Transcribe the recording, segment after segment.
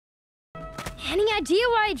Any idea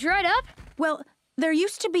why it dried up? Well, there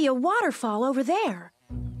used to be a waterfall over there.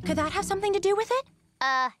 Could that have something to do with it?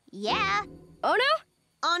 Yeah. Oh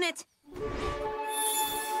no? On it.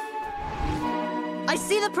 I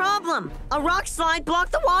see the problem. A rock slide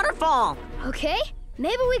blocked the waterfall. Okay,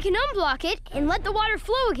 maybe we can unblock it and let the water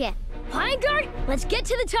flow again. Pine Guard, let's get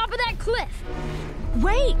to the top of that cliff.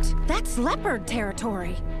 Wait, that's leopard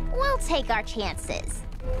territory. We'll take our chances.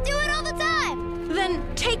 Do it all the time. Then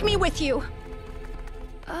take me with you.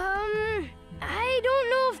 I don't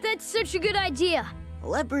know if that's such a good idea.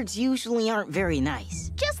 Leopards usually aren't very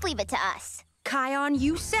nice. Just leave it to us. Kion,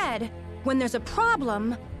 you said, when there's a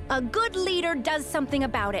problem, a good leader does something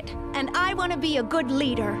about it. And I want to be a good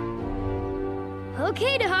leader.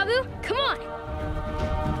 Okay, Dahabu, come on.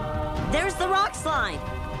 There's the rock slide.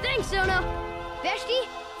 Thanks, Ono. Veshti,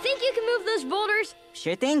 think you can move those boulders?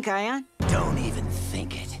 Sure thing, Kion. Don't even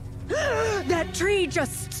think it. That tree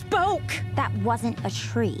just spoke. That wasn't a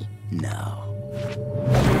tree. No.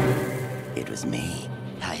 It was me.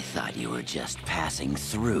 I thought you were just passing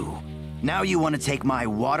through. Now you want to take my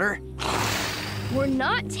water? We're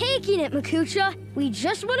not taking it, Makucha. We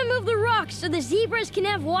just want to move the rocks so the zebras can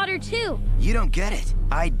have water too. You don't get it.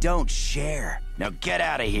 I don't share. Now get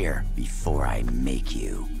out of here before I make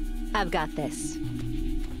you. I've got this.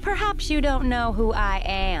 Perhaps you don't know who I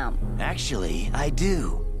am. Actually, I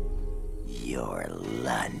do. Your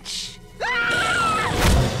lunch.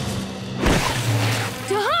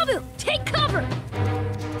 Dahabu, take cover!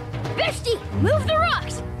 Veshti, move the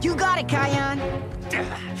rocks! You got it, Kion.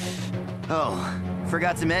 Oh,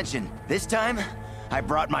 forgot to mention, this time, I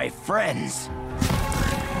brought my friends.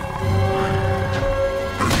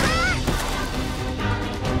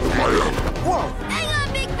 Whoa! Hang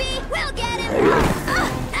on, Big B! We'll get him!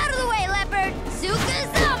 Out of the way, Leopard!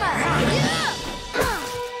 Sukazama! Yeah!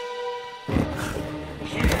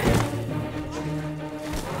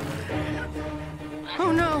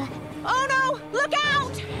 Oh no! Oh no! Look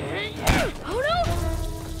out! Oh no!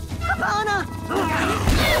 Havana!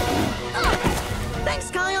 Thanks,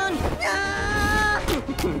 Kion!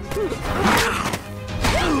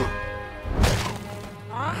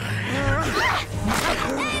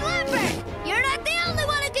 Hey, Leopard! You're not the only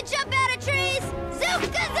one who can jump out of trees!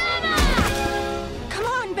 Sukazama! Come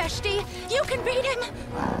on, Veshti! You can beat him!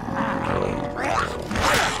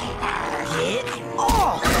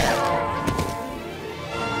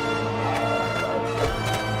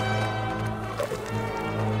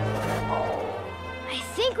 I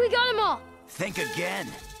think we got them all. Think again.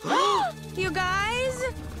 You guys?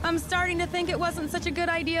 I'm starting to think it wasn't such a good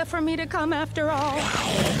idea for me to come after all.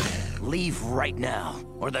 Leave right now,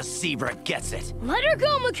 or the zebra gets it. Let her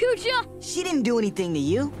go, Makucha! She didn't do anything to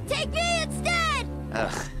you. Take me instead!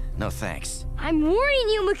 Ugh, no thanks. I'm warning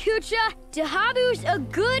you, Makucha. Dahabu's a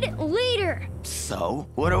good leader. So,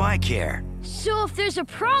 what do I care? So if there's a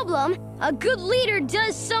problem, a good leader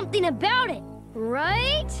does something about it,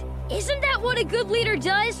 right? Isn't that what a good leader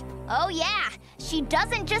does? Oh, yeah. She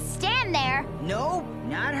doesn't just stand there. No,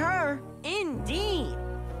 not her. Indeed.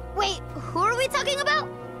 Wait, who are we talking about?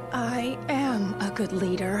 I am a good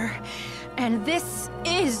leader, and this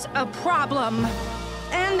is a problem.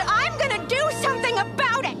 And I'm gonna do something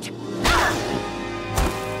about it!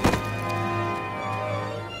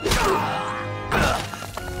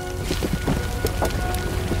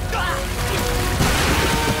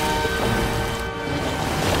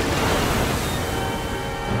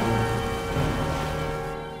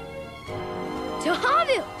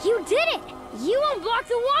 Dahabu, you did it! You unblocked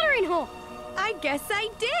the watering hole! I guess I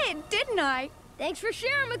did, didn't I? Thanks for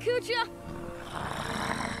sharing, Makucha!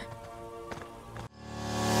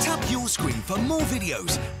 Tap your screen for more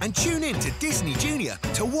videos and tune in to Disney Junior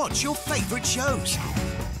to watch your favorite shows.